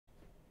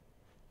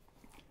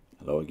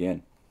Hello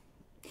again.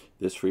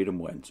 This Freedom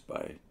Whence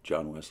by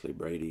John Wesley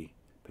Bready,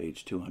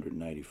 page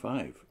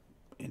 295,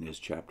 in his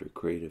chapter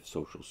Creative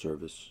Social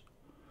Service.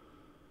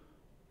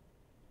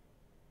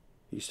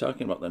 He's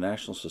talking about the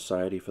National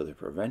Society for the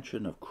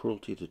Prevention of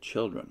Cruelty to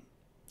Children,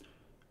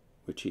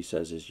 which he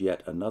says is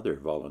yet another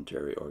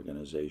voluntary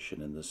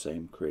organization in the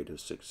same creative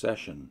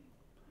succession.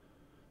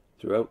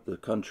 Throughout the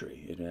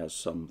country, it has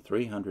some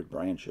 300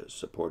 branches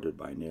supported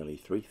by nearly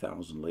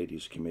 3,000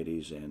 ladies'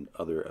 committees and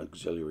other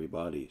auxiliary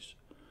bodies.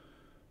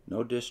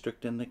 No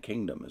district in the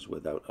kingdom is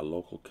without a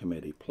local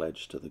committee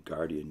pledged to the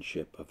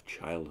guardianship of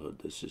childhood.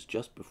 This is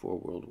just before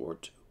World War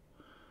II.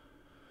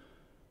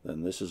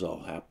 Then this has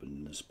all happened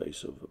in the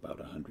space of about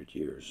 100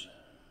 years.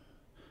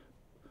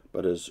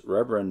 But as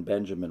Reverend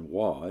Benjamin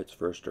Waugh, its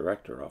first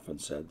director, often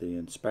said, the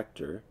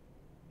inspector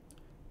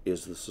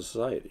is the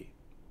society.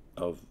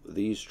 Of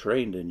these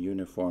trained and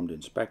uniformed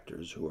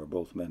inspectors, who are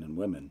both men and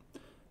women,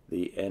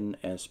 the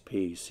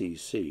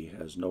NSPCC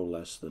has no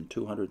less than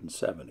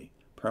 270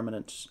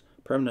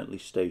 permanently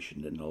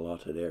stationed in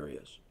allotted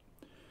areas,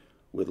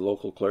 with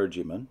local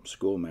clergymen,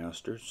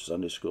 schoolmasters,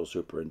 Sunday school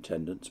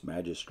superintendents,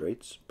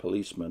 magistrates,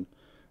 policemen,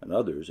 and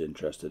others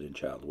interested in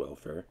child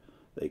welfare.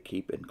 They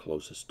keep in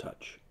closest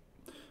touch.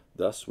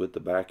 Thus, with the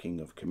backing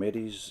of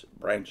committees,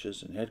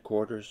 branches, and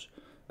headquarters,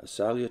 a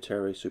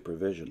salutary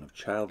supervision of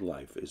child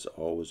life is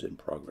always in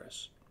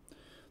progress.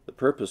 The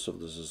purpose of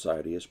the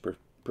society is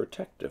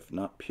protective,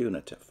 not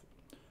punitive.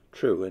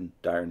 True, in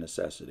dire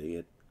necessity,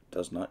 it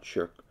does not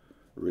shirk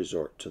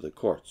resort to the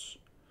courts.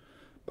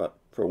 But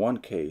for one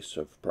case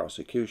of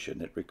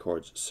prosecution, it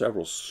records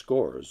several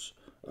scores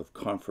of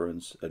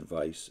conference,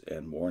 advice,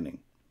 and warning.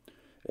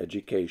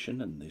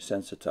 Education and the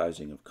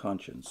sensitizing of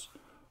conscience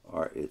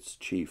are its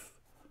chief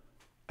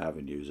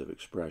avenues of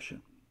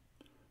expression.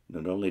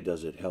 Not only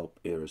does it help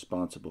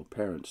irresponsible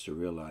parents to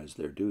realize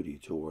their duty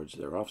towards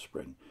their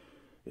offspring,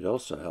 it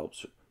also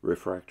helps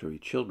refractory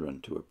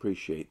children to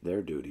appreciate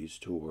their duties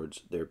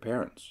towards their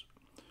parents.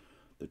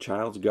 The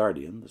child's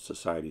guardian, the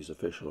society's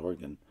official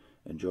organ,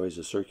 enjoys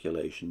a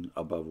circulation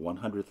above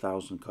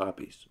 100,000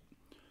 copies.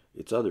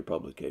 Its other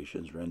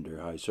publications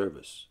render high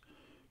service.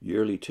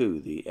 Yearly,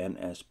 too, the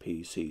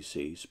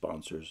NSPCC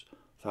sponsors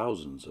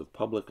thousands of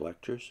public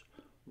lectures,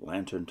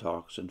 lantern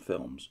talks, and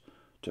films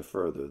to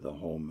further the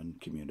home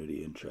and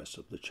community interests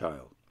of the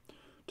child.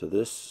 To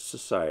this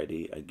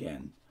society,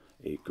 again,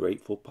 a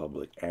grateful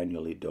public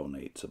annually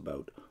donates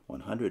about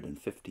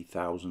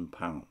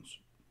 £150,000.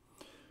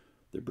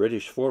 The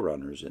British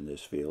forerunners in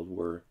this field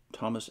were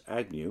Thomas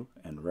Agnew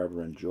and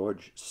Reverend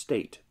George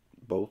Staite,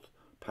 both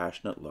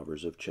passionate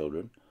lovers of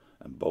children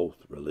and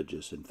both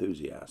religious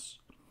enthusiasts.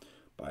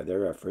 By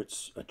their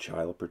efforts, a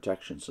Child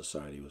Protection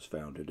Society was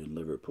founded in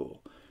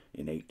Liverpool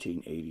in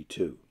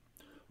 1882.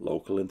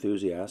 Local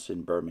enthusiasts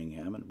in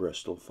Birmingham and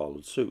Bristol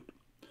followed suit.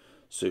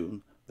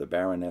 Soon, the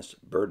Baroness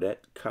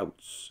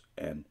Burdett-Coutts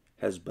and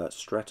Hesba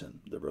Stretton,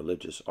 the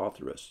religious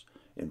authoress,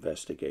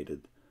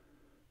 investigated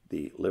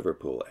the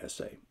Liverpool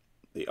essay.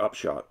 The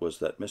upshot was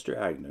that Mr.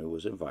 Agnew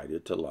was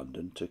invited to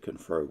London to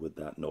confer with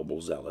that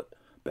noble zealot,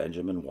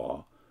 Benjamin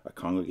Waugh, a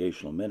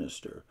congregational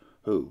minister,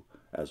 who,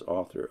 as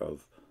author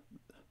of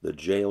The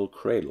Gaol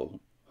Cradle,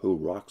 Who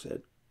Rocks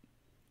It,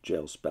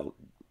 jail spelled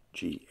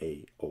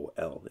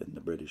G-A-O-L in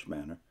the British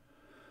manner,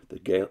 the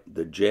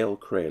Gaol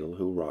Cradle,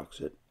 Who Rocks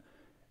It,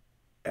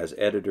 as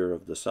editor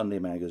of the Sunday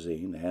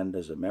magazine and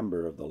as a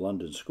member of the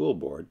London School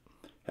Board,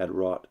 had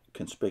wrought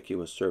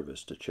conspicuous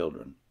service to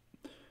children.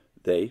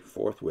 They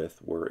forthwith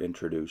were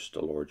introduced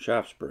to Lord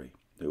Shaftesbury,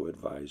 who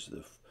advised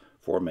the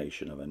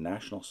formation of a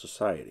national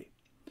society.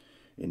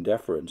 In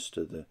deference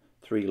to the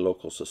 3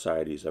 local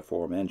societies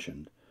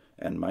aforementioned,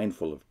 and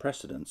mindful of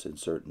precedents in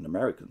certain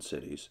American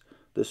cities,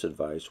 this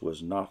advice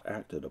was not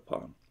acted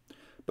upon,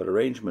 but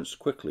arrangements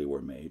quickly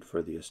were made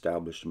for the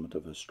establishment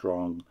of a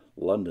strong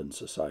London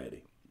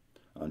society.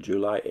 On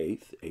July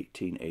 8,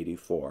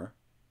 1884,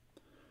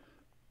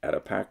 at a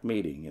packed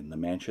meeting in the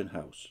Mansion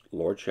House,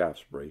 Lord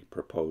Shaftesbury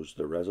proposed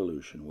the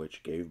resolution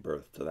which gave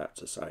birth to that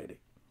society.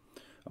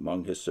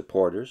 Among his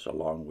supporters,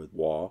 along with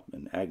Waugh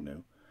and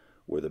Agnew,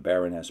 were the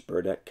Baroness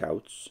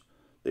Burdett-Coutts,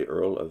 the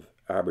Earl of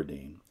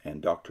Aberdeen,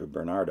 and Dr.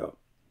 Barnardo.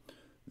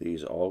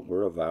 These all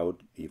were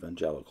avowed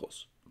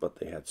evangelicals, but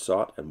they had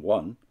sought and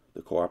won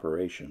the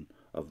cooperation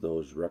of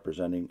those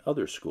representing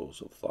other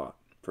schools of thought.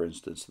 For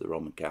instance, the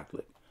Roman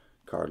Catholic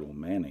Cardinal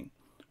Manning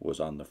was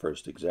on the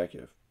first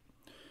executive.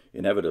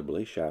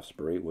 Inevitably,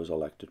 Shaftesbury was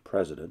elected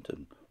president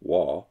and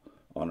Waugh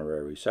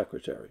honorary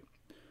secretary.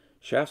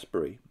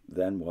 Shaftesbury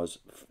then was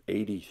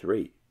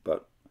 83,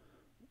 but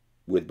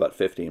with but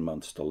 15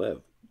 months to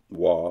live.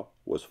 Waugh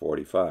was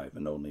 45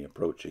 and only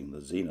approaching the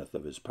zenith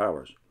of his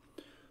powers.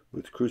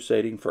 With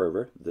crusading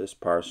fervor, this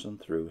parson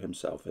threw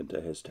himself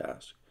into his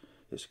task.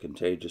 His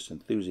contagious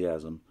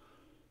enthusiasm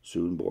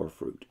soon bore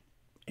fruit.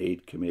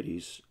 Aid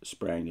committees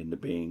sprang into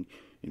being.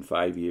 In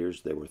 5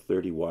 years, there were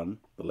 31,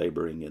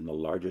 laboring in the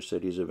larger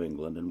cities of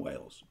England and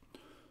Wales.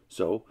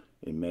 So,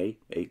 in May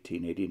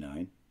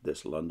 1889,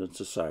 this London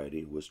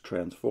society was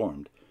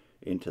transformed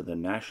into the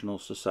National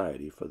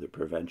Society for the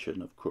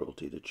Prevention of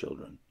Cruelty to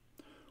Children.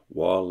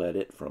 Waugh led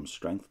it from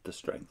strength to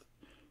strength.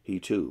 He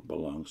too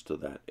belongs to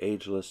that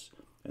ageless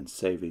and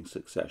saving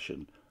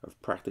succession of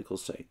practical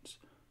saints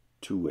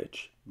to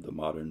which the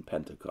modern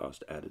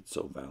Pentecost added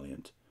so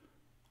valiant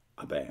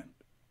a band.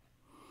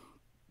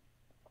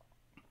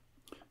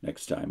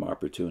 Next time,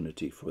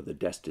 opportunity for the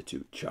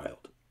destitute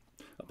child.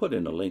 I'll put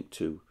in a link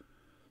to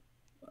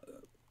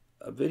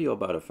a video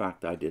about a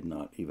fact I did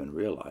not even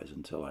realize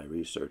until I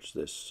researched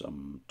this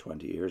some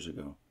 20 years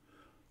ago.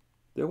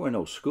 There were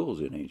no schools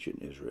in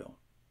ancient Israel,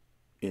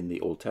 in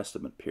the Old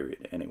Testament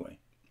period anyway.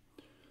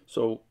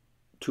 So,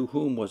 to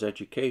whom was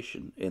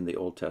education in the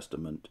Old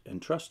Testament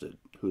entrusted?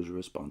 Whose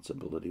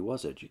responsibility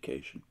was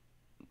education?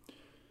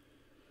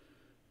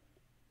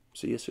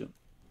 See you soon.